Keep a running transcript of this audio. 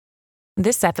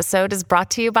This episode is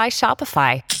brought to you by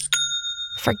Shopify.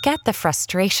 Forget the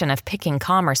frustration of picking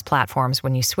commerce platforms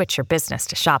when you switch your business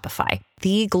to Shopify,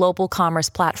 the global commerce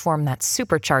platform that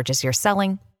supercharges your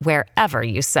selling wherever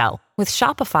you sell. With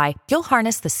Shopify, you'll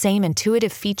harness the same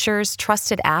intuitive features,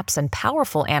 trusted apps, and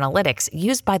powerful analytics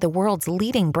used by the world's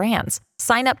leading brands.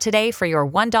 Sign up today for your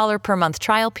 $1 per month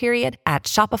trial period at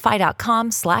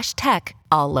shopify.com/tech,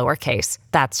 all lowercase.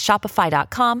 That's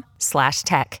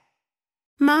shopify.com/tech.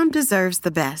 Mom deserves the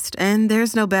best, and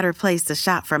there's no better place to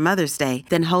shop for Mother's Day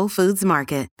than Whole Foods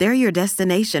Market. They're your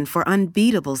destination for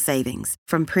unbeatable savings,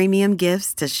 from premium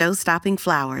gifts to show-stopping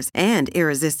flowers and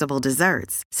irresistible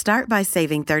desserts. Start by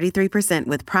saving 33%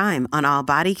 with Prime on all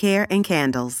body care and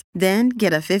candles. Then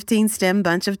get a 15-stem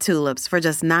bunch of tulips for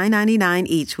just $9.99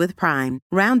 each with Prime.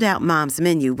 Round out Mom's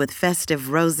menu with festive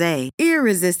rosé,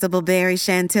 irresistible berry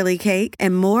chantilly cake,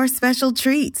 and more special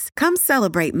treats. Come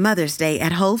celebrate Mother's Day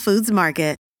at Whole Foods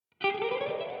Market.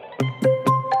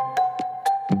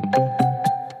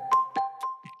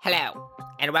 Hello,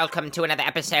 and welcome to another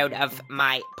episode of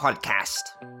my podcast.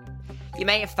 You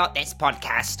may have thought this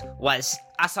podcast was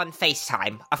us on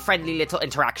FaceTime, a friendly little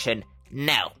interaction.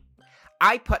 No.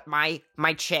 I put my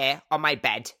chair on my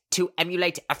bed to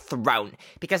emulate a throne,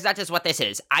 because that is what this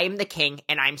is. I am the king,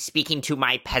 and I'm speaking to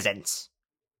my peasants.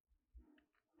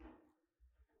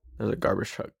 There's a garbage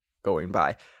truck going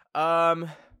by.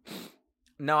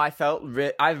 No, I felt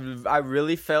I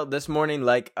really felt this morning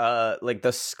like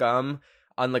the scum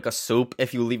on like a soup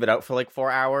if you leave it out for like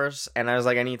 4 hours, and I was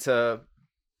like, I need to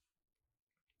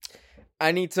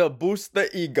boost the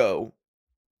ego.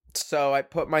 So I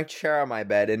put my chair on my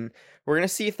bed, and we're gonna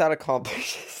see if that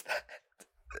accomplishes that.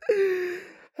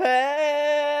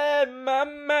 Hey,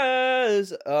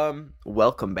 mamas.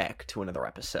 Welcome back to another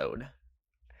episode.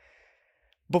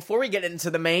 Before we get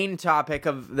into the main topic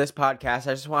of this podcast,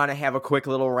 I just want to have a quick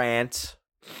little rant.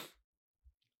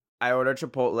 I ordered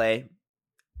Chipotle,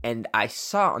 and I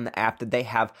saw on the app that they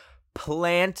have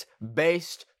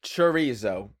plant-based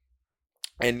chorizo.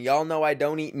 And y'all know I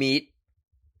don't eat meat,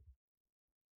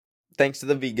 thanks to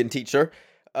the vegan teacher.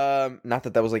 Not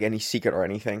that was like any secret or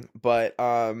anything, but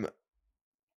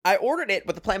I ordered it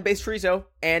with the plant-based chorizo,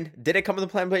 and did it come with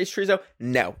the plant-based chorizo?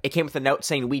 No. It came with a note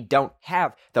saying we don't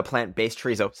have the plant-based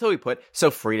chorizo, so we put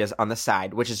sofritas on the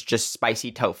side, which is just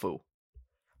spicy tofu.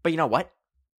 But you know what?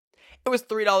 It was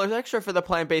 $3 extra for the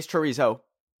plant-based chorizo.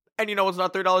 And you know what's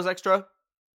not $3 extra?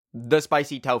 The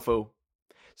spicy tofu.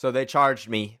 So they charged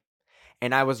me,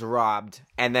 and I was robbed,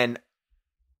 and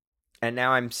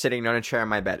now I'm sitting on a chair in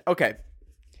my bed. Okay.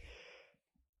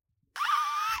 I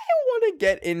want to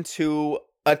get into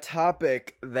a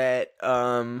topic that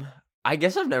I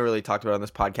guess I've never really talked about on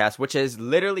this podcast, which is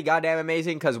literally goddamn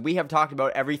amazing, because we have talked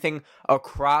about everything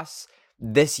across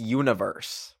this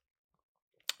universe,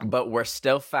 but we're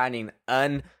still finding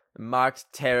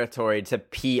unmarked territory to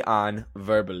pee on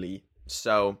verbally.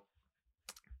 So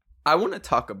I want to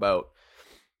talk about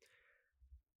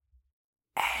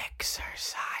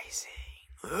exercising.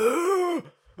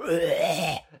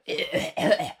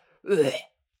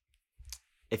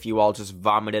 If you all just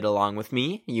vomited along with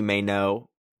me, you may know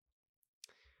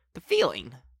the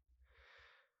feeling.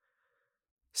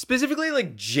 Specifically,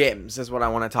 like, gyms is what I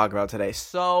want to talk about today.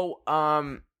 So,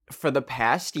 for the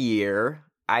past year,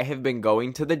 I have been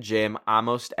going to the gym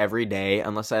almost every day,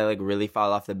 unless I, like, really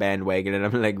fall off the bandwagon and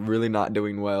I'm, like, really not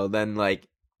doing well, then, like,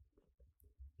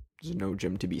 there's no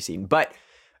gym to be seen. But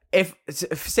if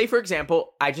say, for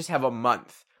example, I just have a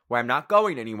month where I'm not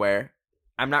going anywhere,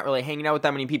 I'm not really hanging out with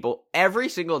that many people, every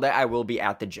single day I will be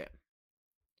at the gym.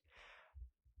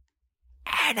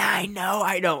 And I know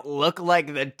I don't look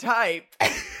like the type.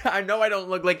 I know I don't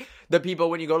look like the people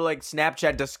when you go to like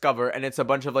Snapchat Discover and it's a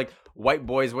bunch of like white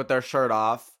boys with their shirt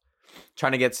off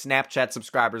trying to get Snapchat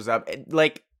subscribers up.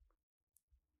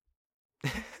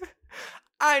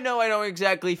 I know I don't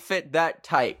exactly fit that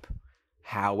type.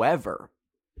 However,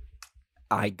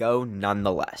 I go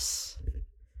nonetheless.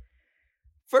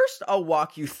 First, I'll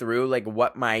walk you through like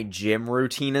what my gym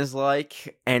routine is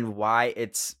like and why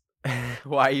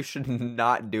why you should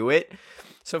not do it.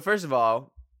 So first of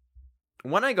all,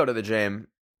 when I go to the gym,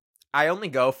 I only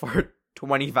go for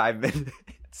 25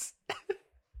 minutes.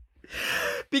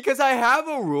 Because I have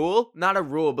a rule, not a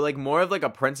rule, but like more of like a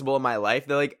principle in my life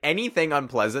that like anything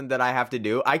unpleasant that I have to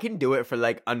do, I can do it for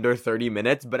like under 30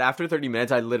 minutes, but after 30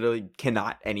 minutes, I literally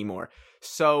cannot anymore.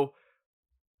 So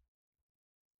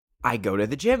I go to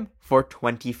the gym for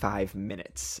 25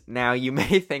 minutes. Now, you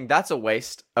may think that's a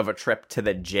waste of a trip to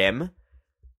the gym.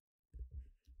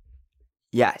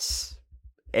 Yes,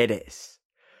 it is.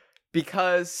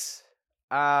 Because,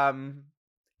 I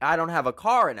don't have a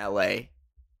car in LA.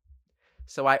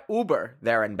 So I Uber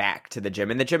there and back to the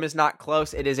gym. And the gym is not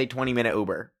close. It is a 20-minute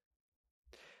Uber.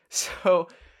 So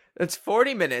it's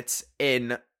 40 minutes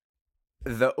in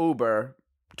the Uber,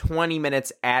 20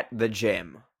 minutes at the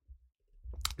gym.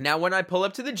 Now, when I pull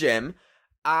up to the gym,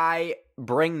 I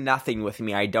bring nothing with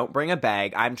me. I don't bring a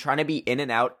bag. I'm trying to be in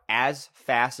and out as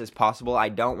fast as possible. I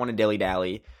don't want to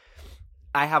dilly-dally.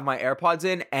 I have my AirPods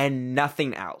in and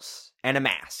nothing else. And a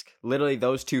mask. Literally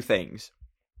those two things.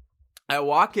 I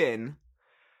walk in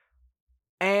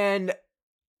and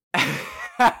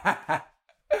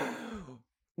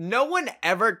no one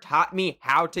ever taught me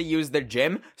how to use the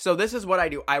gym. So this is what I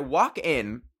do. I walk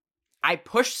in, I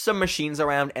push some machines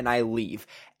around, and I leave.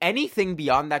 Anything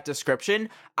beyond that description,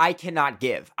 I cannot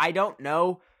give. I don't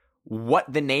know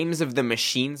what the names of the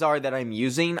machines are that I'm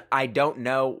using. I don't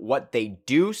know what they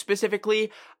do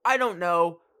specifically. I don't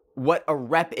know what a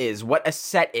rep is, what a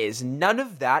set is. None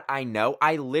of that I know.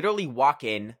 I literally walk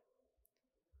in,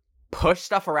 push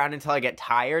stuff around until I get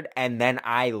tired, and then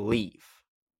I leave.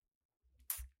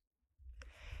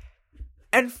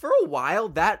 And for a while,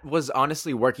 that was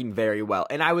honestly working very well.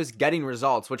 And I was getting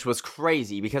results, which was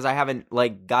crazy because I haven't,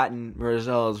 gotten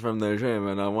results from the gym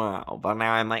in a while. But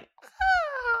now I'm like,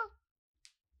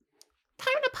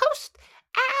 time to post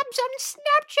abs on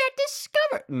Snapchat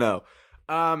Discover. No.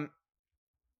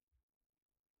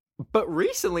 But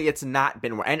recently, it's not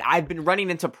been, and I've been running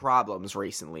into problems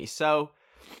recently. So,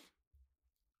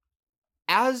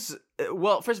 first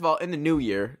of all, in the new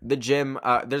year, the gym,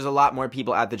 there's a lot more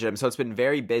people at the gym, so it's been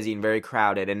very busy and very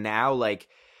crowded, and now,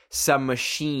 some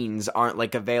machines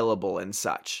aren't, available and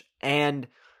such, and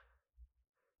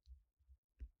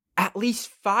at least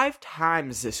 5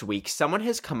 times this week, someone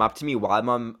has come up to me while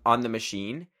I'm on the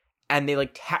machine, and they,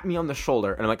 tap me on the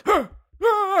shoulder, and I'm like,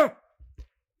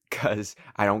 because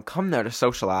I don't come there to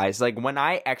socialize. When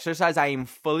I exercise, I am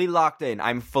fully locked in.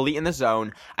 I'm fully in the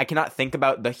zone. I cannot think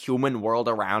about the human world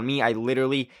around me. I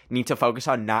literally need to focus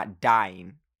on not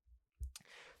dying.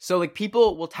 So,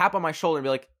 people will tap on my shoulder and be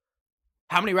like,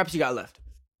 how many reps you got left?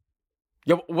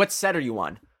 Yo, what set are you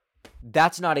on?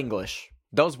 That's not English.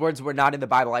 Those words were not in the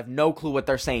Bible. I have no clue what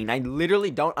they're saying. I literally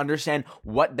don't understand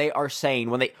what they are saying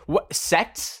when they... What?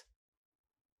 Sets?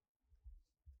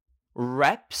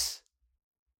 Reps?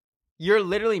 You're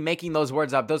literally making those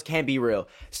words up. Those can't be real.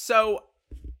 So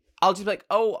I'll just be like,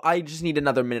 oh, I just need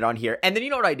another minute on here. And then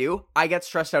you know what I do? I get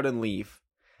stressed out and leave.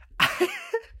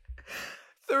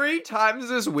 3 times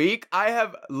this week, I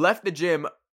have left the gym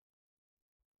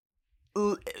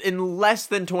in less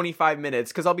than 25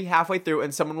 minutes because I'll be halfway through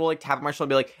and someone will tap my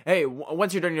shoulder and be like, hey,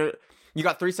 once you're done, you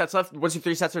got 3 sets left. Once your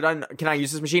 3 sets are done, can I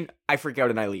use this machine? I freak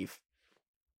out and I leave.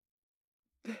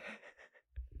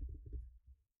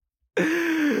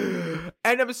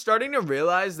 And I'm starting to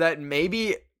realize that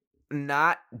maybe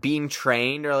not being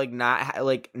trained or not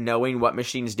knowing what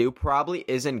machines do probably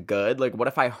isn't good. What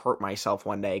if I hurt myself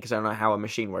one day because I don't know how a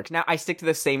machine works? Now I stick to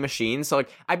the same machine, so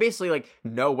I basically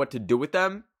know what to do with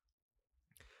them.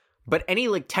 But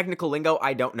any technical lingo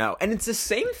I don't know. And it's the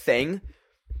same thing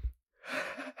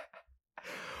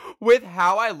with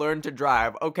how I learned to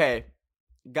drive. Okay,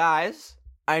 guys,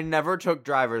 I never took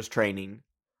driver's training.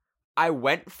 I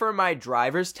went for my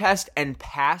driver's test and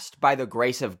passed by the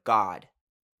grace of God.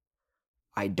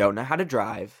 I don't know how to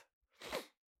drive.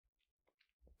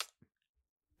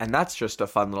 And that's just a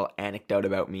fun little anecdote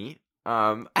about me.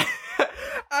 I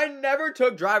never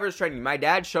took driver's training. My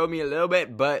dad showed me a little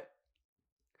bit, but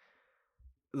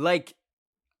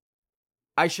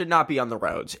I should not be on the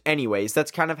roads. Anyways,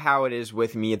 that's kind of how it is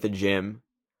with me at the gym.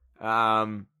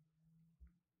 But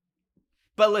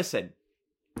listen,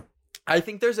 I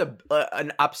think there's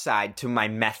an upside to my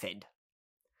method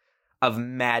of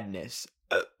madness.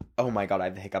 Oh my god, I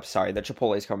have the hiccups. Sorry, the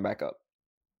Chipotle's coming back up.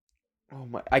 Oh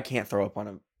my, I can't throw up on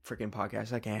a freaking podcast.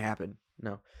 That can't happen.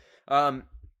 No.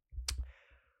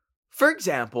 For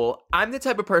example, I'm the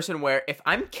type of person where if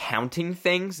I'm counting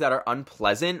things that are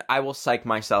unpleasant, I will psych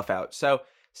myself out. So,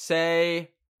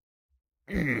 say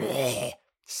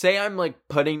I'm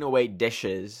putting away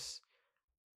dishes.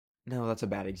 No, that's a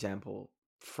bad example.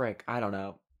 Frick, I don't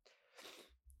know.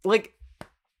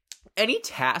 Any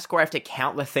task where I have to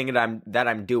count the thing that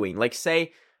I'm doing.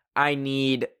 Say I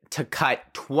need to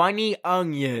cut 20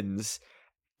 onions.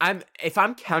 If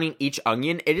I'm counting each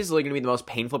onion, it is literally going to be the most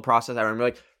painful process ever. I'm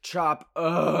going to be chop,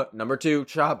 number 2,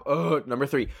 chop, number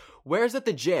 3. Whereas at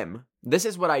the gym, this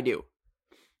is what I do.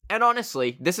 And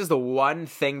honestly, this is the one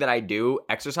thing that I do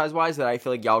exercise-wise that I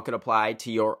feel y'all could apply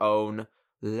to your own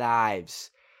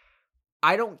lives.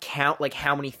 I don't count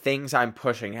how many things I'm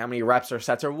pushing, how many reps or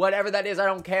sets or whatever that is. I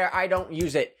don't care. I don't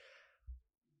use it.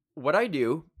 What I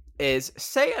do is,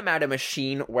 say I'm at a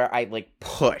machine where I, like,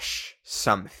 push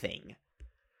something.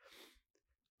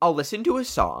 I'll listen to a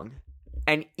song,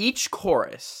 and each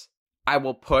chorus, I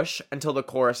will push until the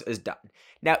chorus is done.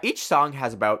 Now, each song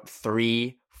has about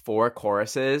 3-4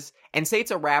 choruses, and say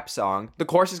it's a rap song, the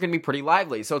chorus is going to be pretty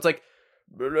lively. So it's like,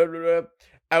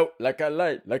 out like a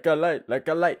light, like a light, like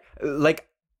a light. Like,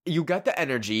 you got the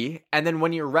energy, and then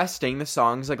when you're resting, the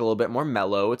song's like a little bit more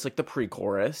mellow. It's like the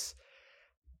pre-chorus.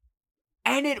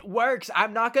 And it works.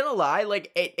 I'm not gonna lie.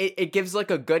 Like, it gives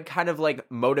like a good kind of like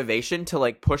motivation to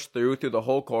like push through the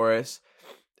whole chorus.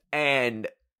 And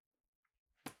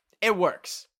it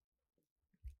works.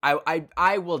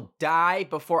 I will die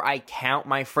before I count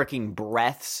my freaking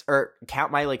breaths or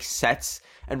count my like sets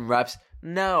and reps.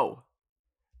 No.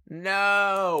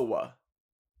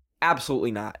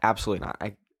 Absolutely not. Absolutely not.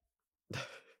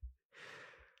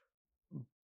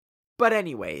 But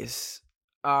anyways,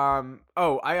 I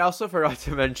also forgot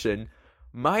to mention,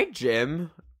 my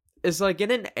gym is like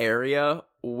in an area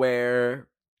where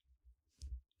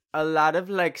a lot of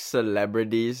like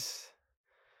celebrities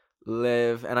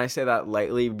live, and I say that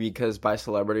lightly because by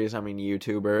celebrities I mean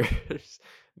YouTubers,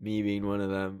 me being one of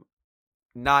them.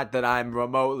 Not that I'm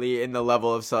remotely in the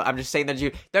level of I'm just saying that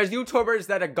there's YouTubers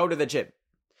that go to the gym.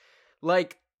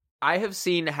 Like, I have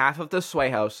seen half of the Sway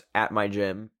House at my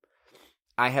gym.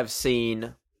 I have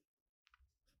seen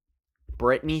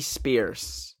Britney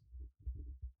Spears,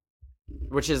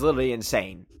 which is literally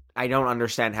insane. I don't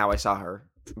understand how I saw her,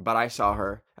 but I saw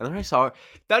her, and then I saw her.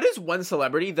 That is one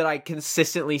celebrity that I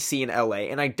consistently see in LA,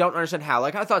 and I don't understand how.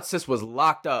 Like, I thought sis was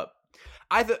locked up.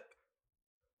 I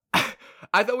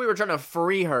thought we were trying to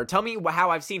free her. Tell me how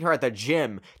I've seen her at the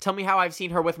gym. Tell me how I've seen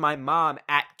her with my mom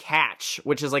at Catch,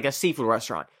 which is like a seafood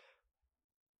restaurant.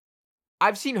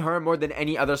 I've seen her more than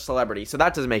any other celebrity, so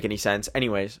that doesn't make any sense.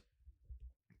 Anyways.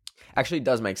 Actually, it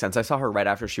does make sense. I saw her right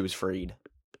after she was freed.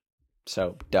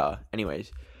 So, duh.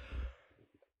 Anyways.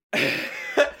 But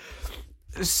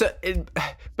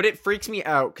it freaks me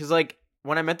out, because, like,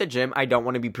 when I'm at the gym, I don't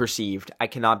want to be perceived. I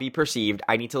cannot be perceived.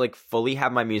 I need to, like, fully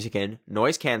have my music in,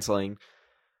 noise canceling,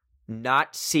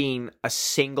 not seeing a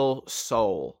single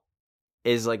soul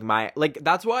is, like, my, like,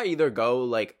 that's why I either go,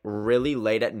 like, really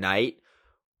late at night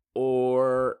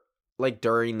or, like,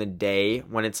 during the day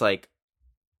when it's, like,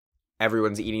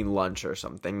 everyone's eating lunch or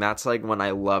something. That's, like, when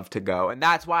I love to go. And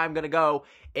that's why I'm gonna go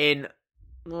in,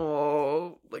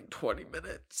 like, 20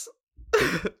 minutes.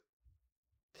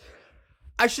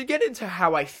 I should get into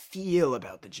how I feel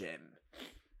about the gym.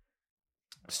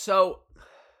 So,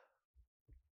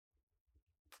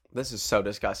 this is so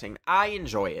disgusting. I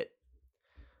enjoy it.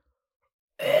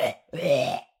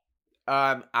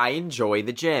 I enjoy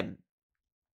the gym.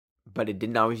 But it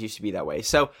didn't always used to be that way.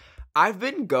 So, I've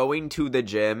been going to the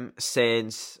gym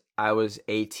since I was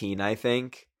 18, I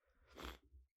think.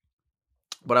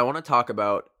 But I want to talk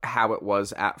about how it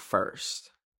was at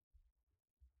first.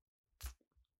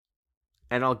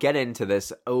 And I'll get into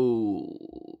this. Oh,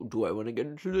 do I want to get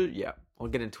into it? Yeah, I'll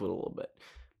get into it a little bit.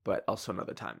 But also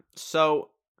another time.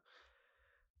 So,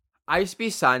 I used to be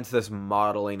signed to this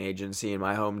modeling agency in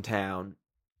my hometown.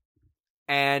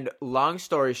 And long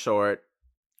story short,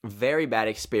 very bad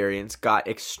experience, got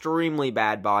extremely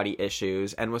bad body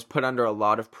issues, and was put under a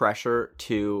lot of pressure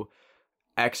to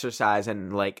exercise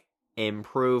and, like,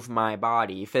 improve my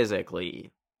body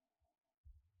physically,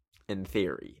 in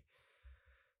theory.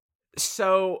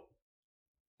 So,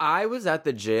 I was at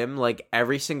the gym, like,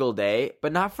 every single day,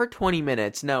 but not for 20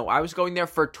 minutes, no, I was going there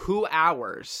for 2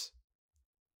 hours,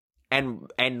 and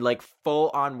like,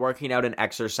 full-on working out and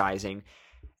exercising.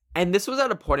 And this was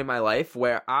at a point in my life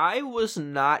where I was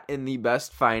not in the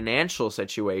best financial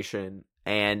situation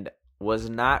and was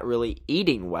not really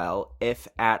eating well, if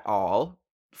at all,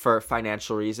 for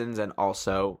financial reasons and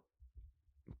also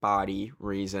body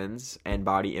reasons and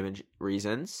body image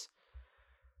reasons.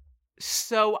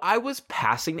 So I was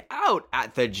passing out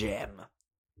at the gym.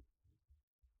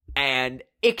 And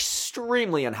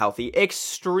extremely unhealthy.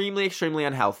 Extremely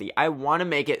unhealthy. I want to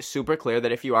make it super clear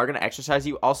that if you are going to exercise,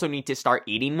 you also need to start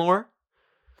eating more.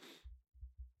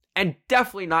 And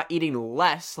definitely not eating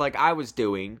less like I was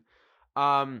doing.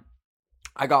 I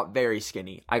got very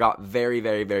skinny. I got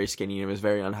very skinny, and it was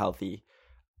very unhealthy.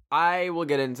 I will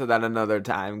get into that another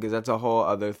time, because that's a whole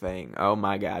other thing. Oh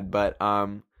my god. But,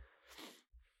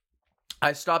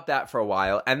 I stopped that for a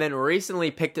while, and then recently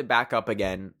picked it back up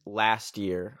again last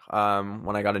year,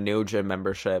 when I got a new gym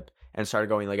membership and started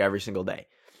going, like, every single day.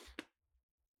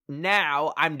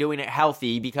 Now, I'm doing it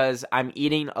healthy because I'm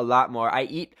eating a lot more. I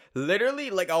eat literally,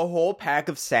 like, a whole pack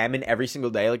of salmon every single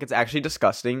day. Like, it's actually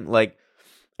disgusting. Like,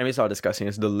 I mean, it's not disgusting.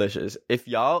 It's delicious. If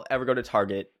y'all ever go to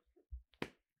Target,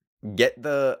 get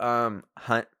the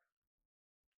hunt.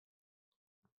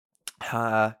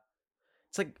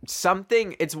 It's like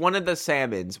something. It's one of the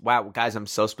salmons. Wow, guys, I'm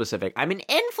so specific. I'm an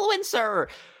influencer.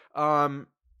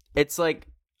 It's like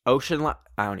ocean.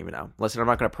 I don't even know. Listen, I'm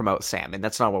not going to promote salmon.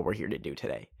 That's not what we're here to do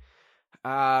today.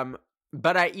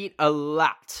 But I eat a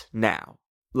lot now,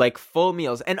 like full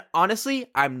meals. And honestly,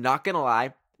 I'm not going to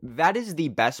lie. That is the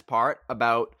best part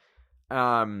about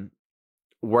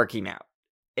working out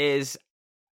is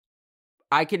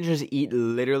I can just eat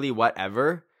literally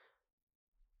whatever.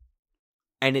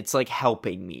 And it's like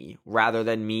helping me rather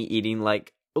than me eating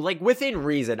like within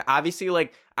reason. Obviously,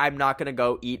 like I'm not going to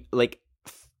go eat like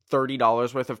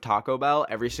 $30 worth of Taco Bell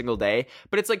every single day,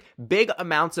 but it's like big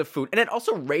amounts of food, and it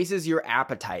also raises your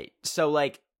appetite. So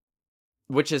like,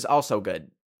 which is also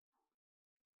good.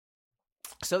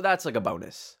 So that's like a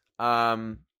bonus.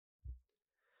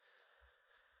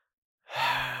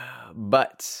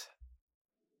 But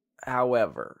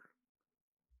however,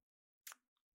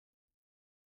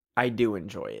 I do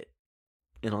enjoy it.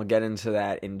 And I'll get into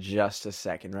that in just a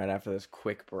second, right after this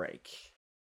quick break.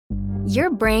 Your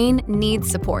brain needs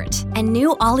support, and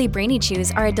new Ollie Brainy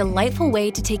Chews are a delightful way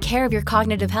to take care of your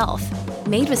cognitive health.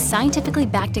 Made with scientifically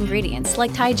backed ingredients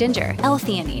like Thai ginger,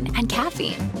 L-theanine, and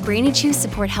caffeine, Brainy Chews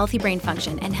support healthy brain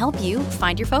function and help you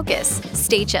find your focus,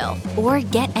 stay chill, or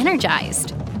get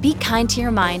energized. Be kind to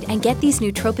your mind and get these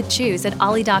nootropic chews at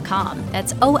ollie.com.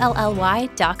 That's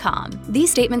OLLY.com. These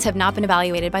statements have not been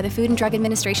evaluated by the Food and Drug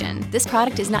Administration. This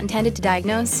product is not intended to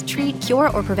diagnose, treat, cure,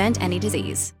 or prevent any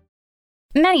disease.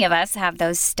 Many of us have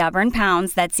those stubborn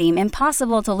pounds that seem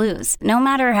impossible to lose, no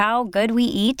matter how good we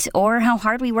eat or how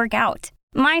hard we work out.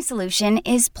 My solution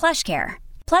is PlushCare.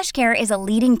 PlushCare is a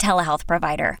leading telehealth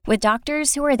provider with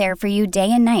doctors who are there for you day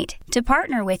and night to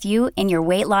partner with you in your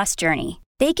weight loss journey.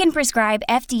 They can prescribe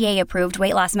FDA-approved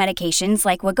weight loss medications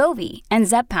like Wegovy and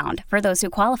Zepbound for those who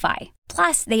qualify.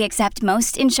 Plus, they accept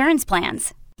most insurance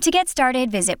plans. To get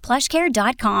started, visit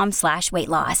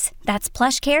plushcare.com/weightloss. That's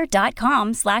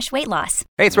plushcare.com/weightloss.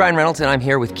 Hey, it's Ryan Reynolds, and I'm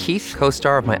here with Keith,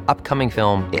 co-star of my upcoming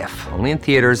film, If, only in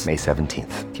theaters May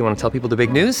 17th. Do you want to tell people the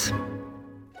big news?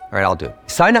 All right, I'll do it.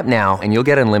 Sign up now and you'll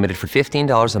get unlimited for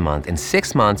 $15 a month and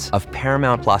 6 months of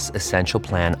Paramount Plus Essential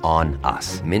Plan on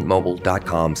us.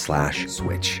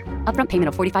 MintMobile.com/switch. Upfront payment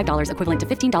of $45 equivalent to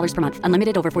 $15 per month.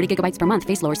 Unlimited over 40 gigabytes per month.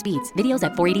 Face lower speeds. Videos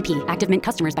at 480p. Active Mint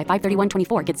customers by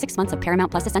 531.24 get 6 months of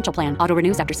Paramount Plus Essential Plan. Auto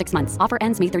renews after 6 months. Offer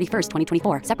ends May 31st,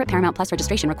 2024. Separate Paramount Plus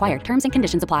registration required. Terms and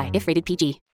conditions apply if rated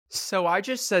PG. So I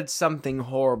just said something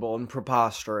horrible and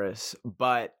preposterous,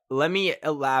 but let me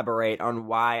elaborate on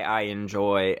why I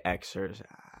enjoy exercise.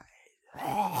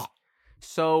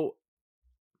 So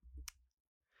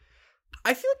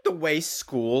I feel like the way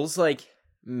schools like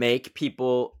make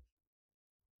people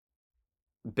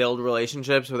build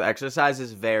relationships with exercise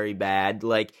is very bad.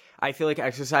 Like I feel like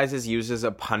exercise is used as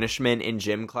a punishment in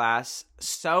gym class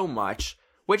so much,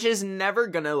 which is never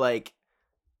gonna like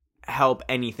help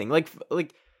anything. Like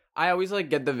I always like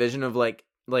get the vision of like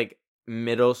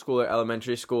middle school or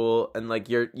elementary school, and like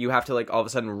you have to like all of a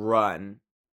sudden run,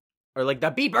 or like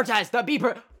the beeper test, the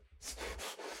beeper.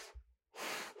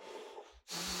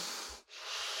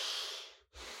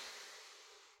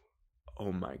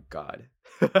 Oh my god.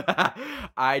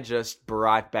 I just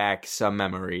brought back some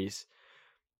memories.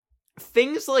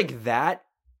 Things like that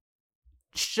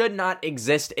should not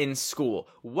exist in school.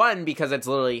 One, because it's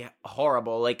literally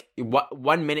horrible. Like,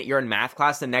 1 minute you're in math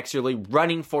class, the next you're like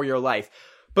running for your life.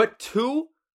 But two,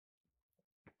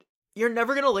 you're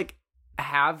never gonna like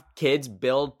have kids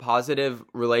build positive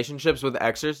relationships with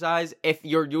exercise if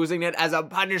you're using it as a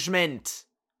punishment.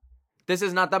 This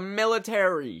is not the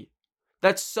military.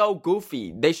 That's so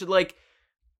goofy. They should like...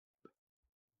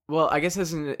 Well, I guess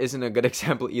this isn't a good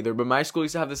example either, but my school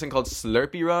used to have this thing called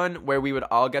Slurpee Run, where we would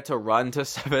all get to run to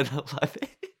 7-Eleven and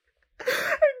get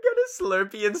a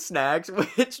Slurpee and snacks,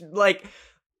 which, like,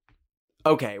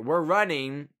 okay, we're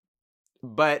running,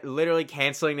 but literally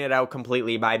canceling it out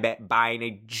completely by buying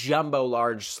a jumbo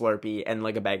large Slurpee and,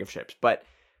 like, a bag of chips. But,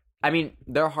 I mean,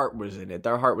 their heart was in it.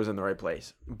 Their heart was in the right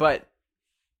place. But,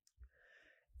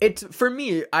 for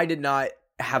me, I did not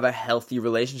have a healthy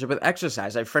relationship with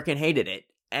exercise. I freaking hated it.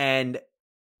 And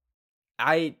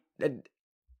I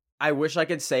wish I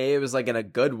could say it was like in a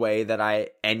good way that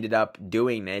I ended up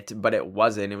doing it, but it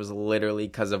wasn't. It was literally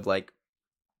because of like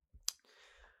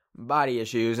body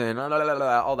issues and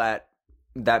all that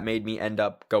made me end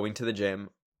up going to the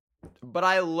gym. But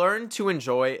I learned to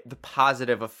enjoy the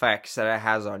positive effects that it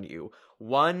has on you.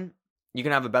 One, you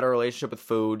can have a better relationship with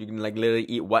food. You can like literally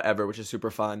eat whatever, which is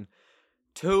super fun.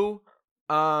 Two,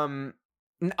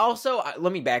 also,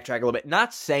 let me backtrack a little bit.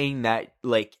 Not saying that,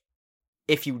 like,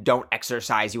 if you don't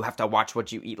exercise, you have to watch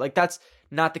what you eat. Like, that's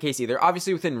not the case either.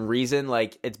 Obviously, within reason,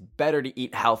 like, it's better to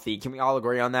eat healthy. Can we all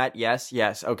agree on that? Yes,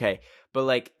 okay. But,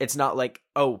 like, it's not like,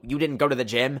 oh, you didn't go to the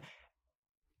gym,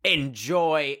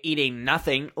 enjoy eating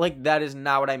nothing. Like, that is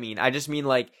not what I mean. I just mean,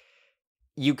 like,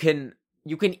 you can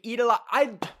eat a lot.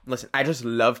 I just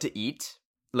love to eat.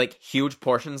 Like, huge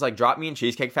portions. Like, drop me in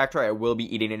Cheesecake Factory, I will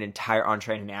be eating an entire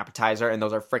entree and an appetizer, and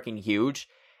those are freaking huge.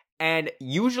 And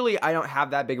usually I don't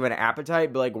have that big of an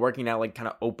appetite, but, like, working out, like, kind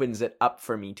of opens it up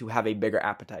for me to have a bigger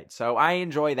appetite. So I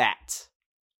enjoy that.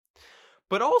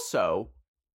 But also,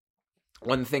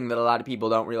 one thing that a lot of people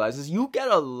don't realize is you get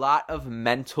a lot of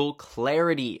mental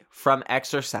clarity from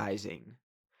exercising.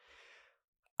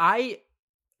 I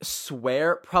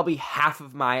swear probably half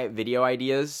of my video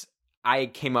ideas I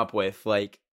came up with,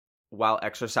 like, while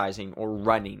exercising or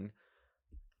running.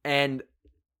 And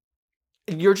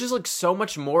you're just, like, so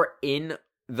much more in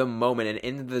the moment and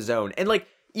in the zone. And, like,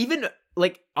 even,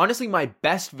 like, honestly, my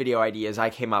best video ideas I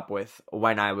came up with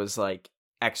when I was, like,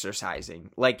 exercising.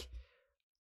 Like,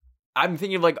 I'm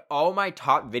thinking of, like, all my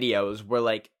top videos were,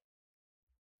 like,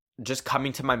 just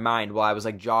coming to my mind while I was,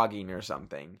 like, jogging or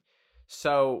something.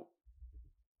 So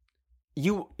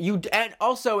and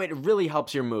also it really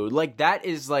helps your mood. Like, that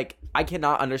is, like, I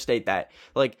cannot understate that.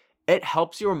 Like, it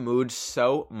helps your mood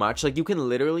so much. Like, you can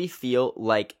literally feel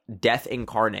like death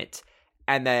incarnate.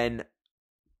 And then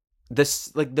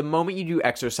this, like, the moment you do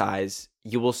exercise,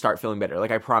 you will start feeling better.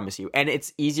 Like, I promise you. And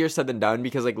it's easier said than done,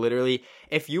 because, like, literally,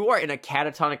 if you are in a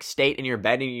catatonic state in your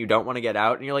bed and you don't want to get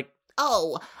out and you're like,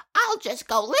 oh, I'll just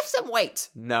go lift some weights.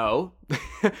 No.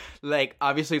 Like,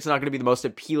 obviously it's not going to be the most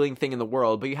appealing thing in the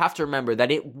world, but you have to remember that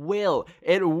it will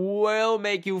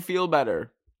make you feel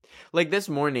better. Like, this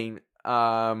morning,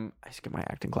 I skipped my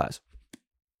acting class.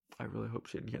 I really hope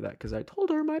she didn't hear that, because I told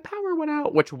her my power went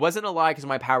out, which wasn't a lie, because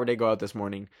my power did go out this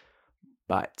morning.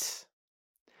 But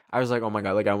I was like, oh my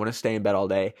God, like, I want to stay in bed all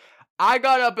day. I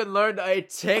got up and learned a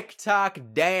TikTok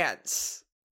dance.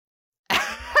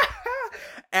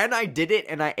 And I did it,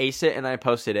 and I aced it, and I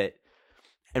posted it.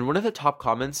 And one of the top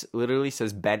comments literally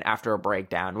says, Ben after a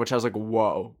breakdown, which I was like,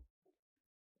 whoa.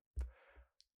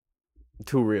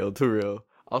 Too real.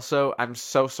 Also, I'm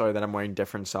so sorry that I'm wearing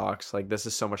different socks. Like, this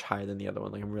is so much higher than the other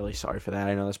one. Like, I'm really sorry for that.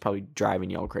 I know that's probably driving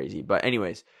y'all crazy. But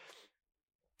anyways,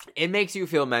 it makes you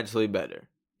feel mentally better.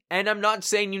 And I'm not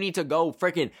saying you need to go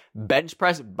freaking bench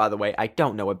press. By the way, I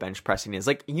don't know what bench pressing is.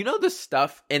 Like, you know the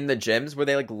stuff in the gyms where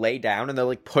they, like, lay down and they're,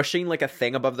 like, pushing, like, a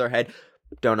thing above their head?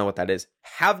 Don't know what that is.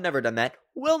 Have never done that.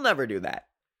 Will never do that.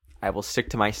 I will stick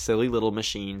to my silly little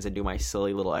machines and do my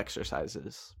silly little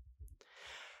exercises.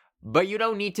 But you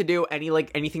don't need to do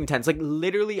anything intense. Like,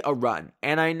 literally a run.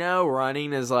 And I know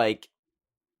running is, like,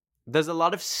 there's a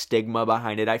lot of stigma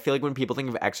behind it. I feel like when people think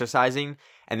of exercising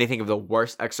and they think of the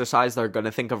worst exercise, they're going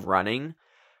to think of running.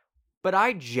 But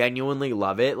I genuinely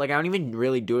love it. Like, I don't even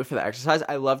really do it for the exercise.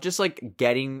 I love just, like,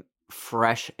 getting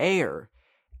fresh air.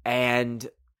 And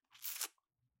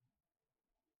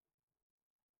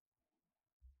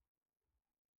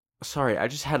sorry, I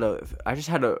just had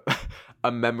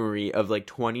a memory of, like,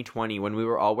 2020 when we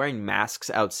were all wearing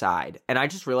masks outside. And I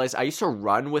just realized I used to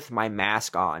run with my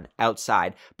mask on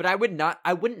outside, but I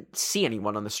wouldn't see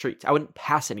anyone on the streets. I wouldn't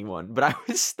pass anyone, but I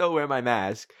would still wear my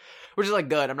mask, which is, like,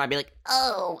 good. I'm not being like,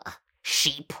 oh,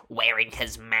 sheep wearing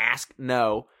his mask.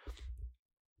 No.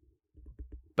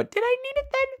 But did I need it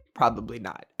then? Probably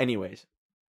not. Anyways.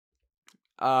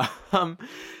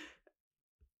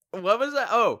 What was that?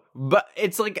 Oh, but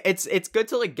it's like, it's good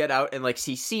to, like, get out and, like,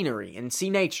 see scenery and see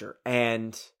nature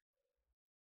and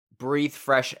breathe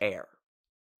fresh air.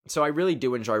 So I really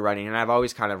do enjoy running, and I've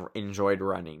always kind of enjoyed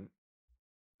running.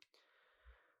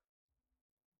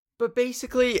 But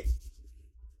basically,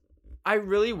 I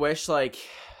really wish, like,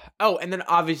 oh, and then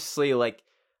obviously, like,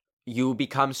 you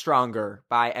become stronger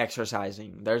by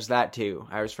exercising. There's that too.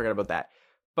 I always forget about that.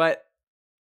 But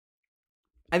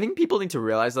I think people need to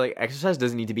realize, like, exercise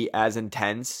doesn't need to be as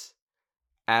intense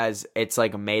as it's,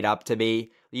 like, made up to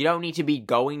be. You don't need to be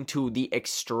going to the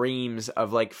extremes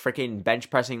of, like, freaking bench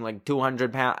pressing, like,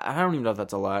 200 pounds. I don't even know if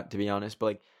that's a lot, to be honest, but,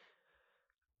 like,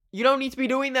 you don't need to be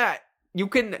doing that. You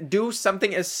can do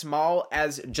something as small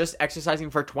as just exercising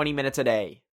for 20 minutes a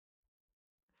day.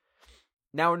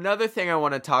 Now, another thing I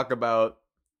want to talk about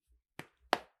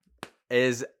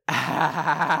is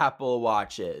Apple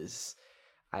Watches.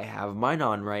 I have mine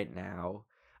on right now.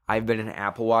 I've been an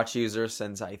Apple Watch user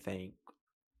since, I think,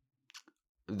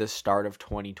 the start of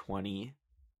 2020.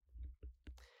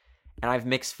 And I have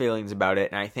mixed feelings about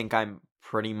it, and I think I'm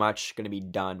pretty much going to be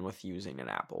done with using an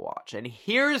Apple Watch. And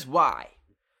here's why.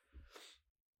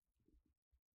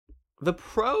 the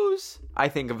pros, I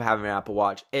think, of having an Apple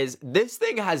Watch is this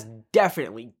thing has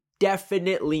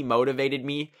definitely motivated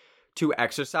me to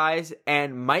exercise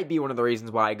and might be one of the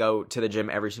reasons why I go to the gym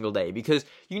every single day, because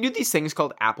you can do these things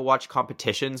called Apple Watch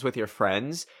competitions with your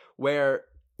friends where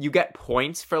you get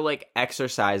points for like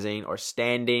exercising or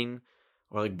standing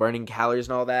or like burning calories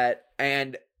and all that,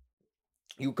 and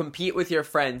you compete with your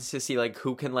friends to see like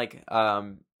who can like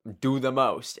do the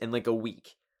most in like a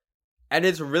week. And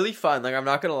it's really fun, like I'm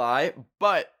not gonna lie,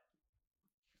 but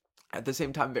at the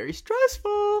same time very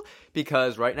stressful,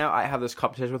 because right now I have this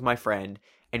competition with my friend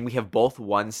and we have both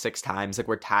won 6 times. Like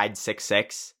we're tied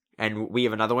 6-6, and we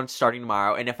have another one starting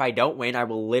tomorrow, and if I don't win, I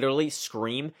will literally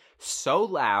scream so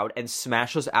loud and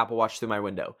smash this Apple Watch through my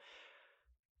window.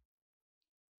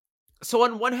 So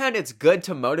on one hand, it's good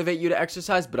to motivate you to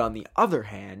exercise, but on the other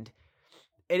hand,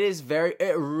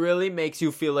 it really makes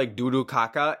you feel like doo-doo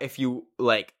caca if you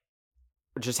like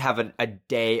just have a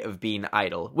day of being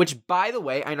idle. Which, by the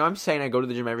way, I know I'm saying I go to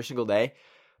the gym every single day,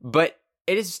 but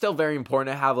it is still very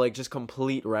important to have like just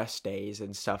complete rest days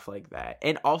and stuff like that.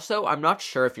 And also, I'm not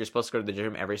sure if you're supposed to go to the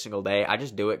gym every single day. I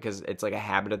just do it because it's like a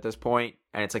habit at this point,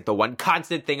 and it's like the one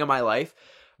constant thing in my life.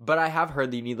 But I have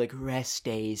heard that you need like rest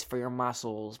days for your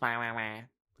muscles. I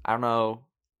don't know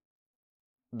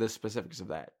the specifics of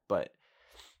that, but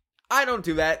I don't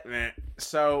do that.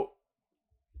 So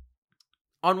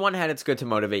on one hand, it's good to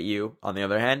motivate you. On the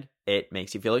other hand, it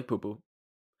makes you feel like poo-poo.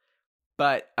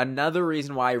 But another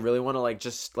reason why I really want to like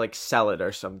just like sell it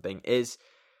or something is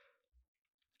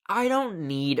I don't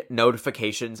need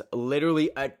notifications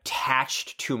literally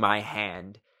attached to my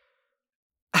hand.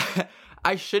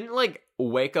 I shouldn't like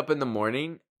wake up in the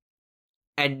morning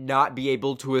and not be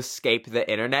able to escape the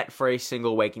internet for a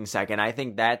single waking second. I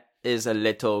think that is a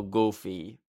little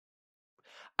goofy.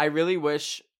 I really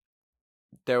wish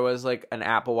there was like an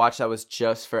Apple Watch that was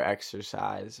just for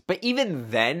exercise. But even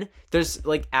then, there's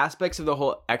like aspects of the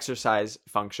whole exercise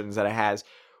functions that it has,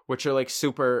 which are like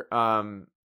super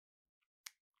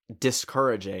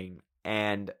discouraging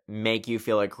and make you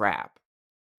feel like crap.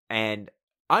 And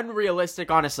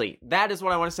unrealistic, honestly. That is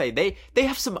what I want to say. They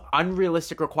have some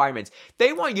unrealistic requirements.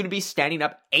 They want you to be standing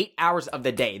up 8 hours of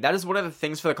the day. That is one of the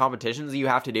things for the competitions that you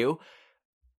have to do.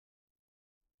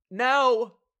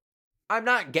 No, I'm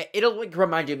not it'll like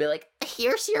remind you, be like,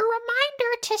 here's your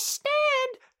reminder to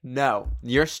stand. No,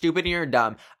 you're stupid and you're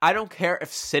dumb. I don't care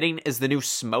if sitting is the new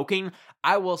smoking.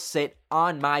 I will sit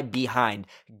on my behind.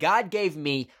 God gave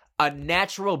me a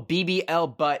natural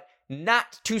BBL butt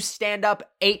not to stand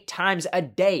up 8 times a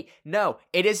day. No,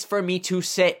 it is for me to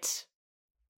sit.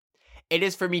 It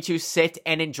is for me to sit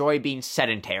and enjoy being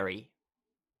sedentary.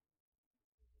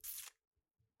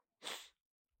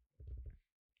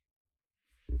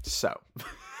 So,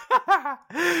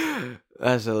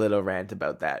 that's a little rant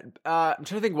about that. I'm trying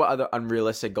to think what other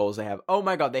unrealistic goals they have. Oh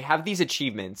my god, they have these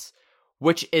achievements,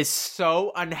 which is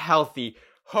so unhealthy.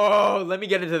 Oh, let me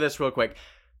get into this real quick.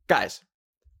 Guys,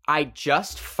 I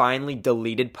just finally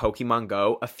deleted Pokemon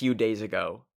Go a few days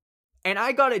ago. And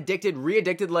I got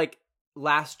re-addicted like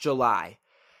last July.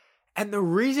 And the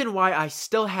reason why I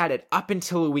still had it up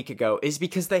until a week ago is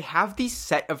because they have these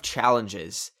set of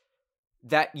challenges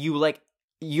that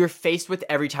you're faced with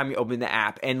every time you open the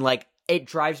app, and like it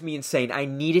drives me insane. I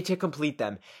needed to complete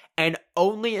them, and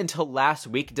only until last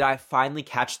week did I finally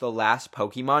catch the last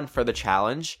Pokemon for the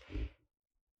challenge,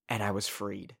 and I was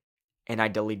freed, and I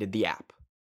deleted the app.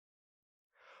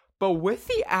 But with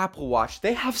the Apple Watch,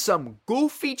 they have some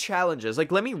goofy challenges.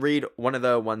 Like, let me read one of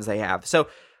the ones they have. So,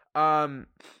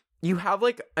 you have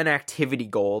like an activity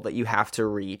goal that you have to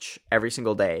reach every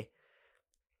single day.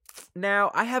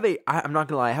 Now, I'm not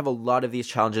gonna lie, I have a lot of these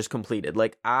challenges completed.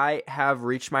 Like, I have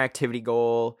reached my activity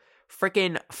goal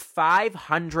freaking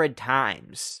 500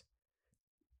 times.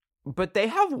 But they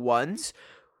have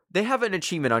an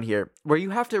achievement on here where you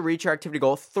have to reach your activity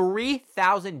goal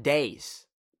 3,000 days.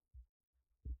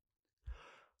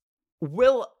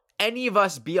 Will any of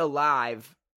us be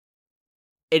alive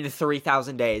in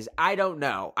 3,000 days? I don't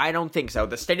know. I don't think so.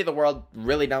 The state of the world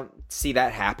really don't see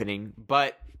that happening,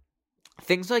 but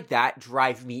things like that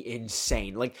drive me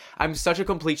insane. Like, I'm such a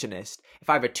completionist. If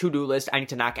I have a to-do list, I need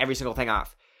to knock every single thing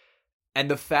off. And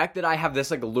the fact that I have this,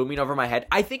 like, looming over my head,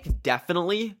 I think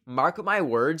definitely, mark my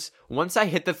words, once I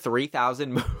hit the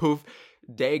 3,000 move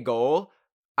day goal,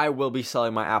 I will be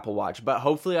selling my Apple Watch. But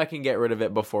hopefully I can get rid of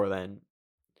it before then.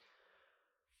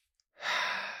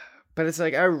 But it's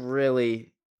like, I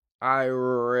really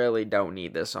don't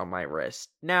need this on my wrist.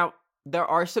 Now, there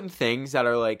are some things that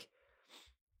are, like,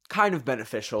 kind of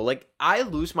beneficial. Like, I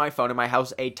lose my phone in my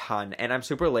house a ton, and I'm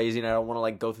super lazy and I don't want to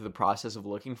like go through the process of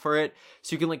looking for it.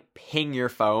 So you can like ping your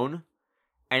phone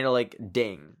and it'll like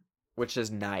ding, which is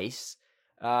nice.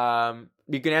 You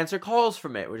can answer calls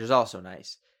from it, which is also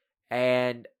nice.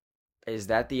 And is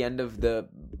that the end of the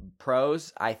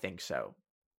pros? I think so.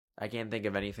 I can't think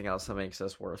of anything else that makes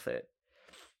this worth it.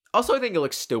 Also, I think it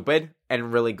looks stupid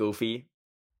and really goofy.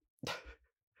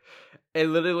 It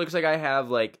literally looks like I have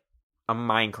like a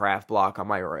Minecraft block on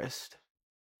my wrist.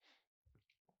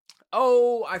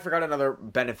 Oh, I forgot another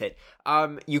benefit.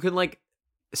 You can like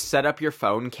set up your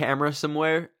phone camera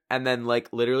somewhere and then like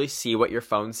literally see what your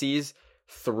phone sees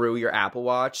through your Apple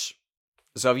Watch.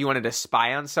 So if you wanted to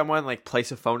spy on someone, like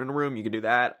place a phone in a room, you could do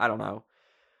that. I don't know.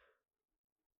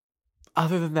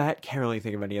 Other than that, can't really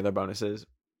think of any other bonuses.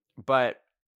 But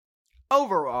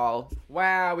overall,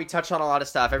 wow, we touched on a lot of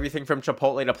stuff. Everything from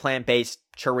Chipotle to plant-based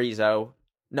chorizo.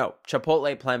 No,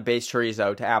 Chipotle plant-based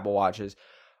chorizo to Apple Watches.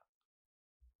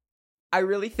 I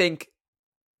really think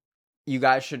you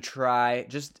guys should try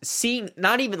just seeing,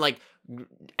 not even like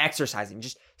exercising,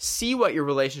 just see what your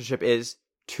relationship is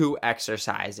to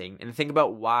exercising and think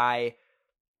about why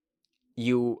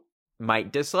you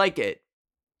might dislike it.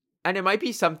 And it might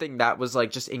be something that was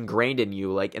like just ingrained in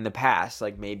you, like in the past.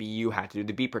 Like maybe you had to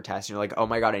do the beeper test and you're like, oh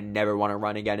my God, I never want to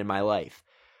run again in my life.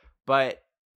 But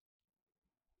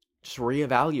just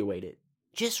reevaluate it.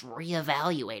 Just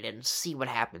reevaluate it and see what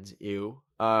happens.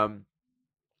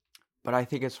 But I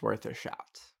think it's worth a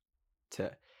shot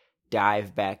to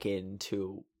dive back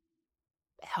into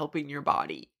helping your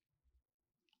body.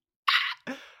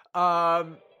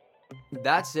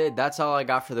 That's it. That's all I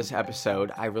got for this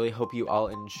episode. I really hope you all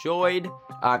enjoyed.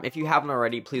 If you haven't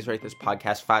already, please rate this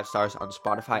podcast 5 stars on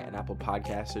Spotify and Apple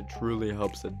Podcasts. It truly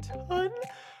helps a ton.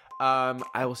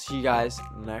 I will see you guys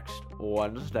next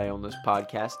Wednesday on this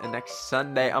podcast and next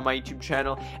Sunday on my YouTube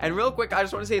channel. And real quick, I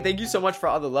just want to say thank you so much for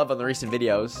all the love on the recent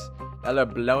videos. Y'all are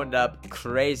blown up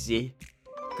crazy.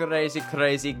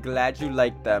 Crazy. Glad you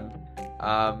liked them.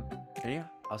 And yeah,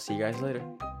 I'll see you guys later.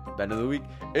 Ben of the week.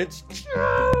 It's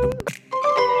Joe.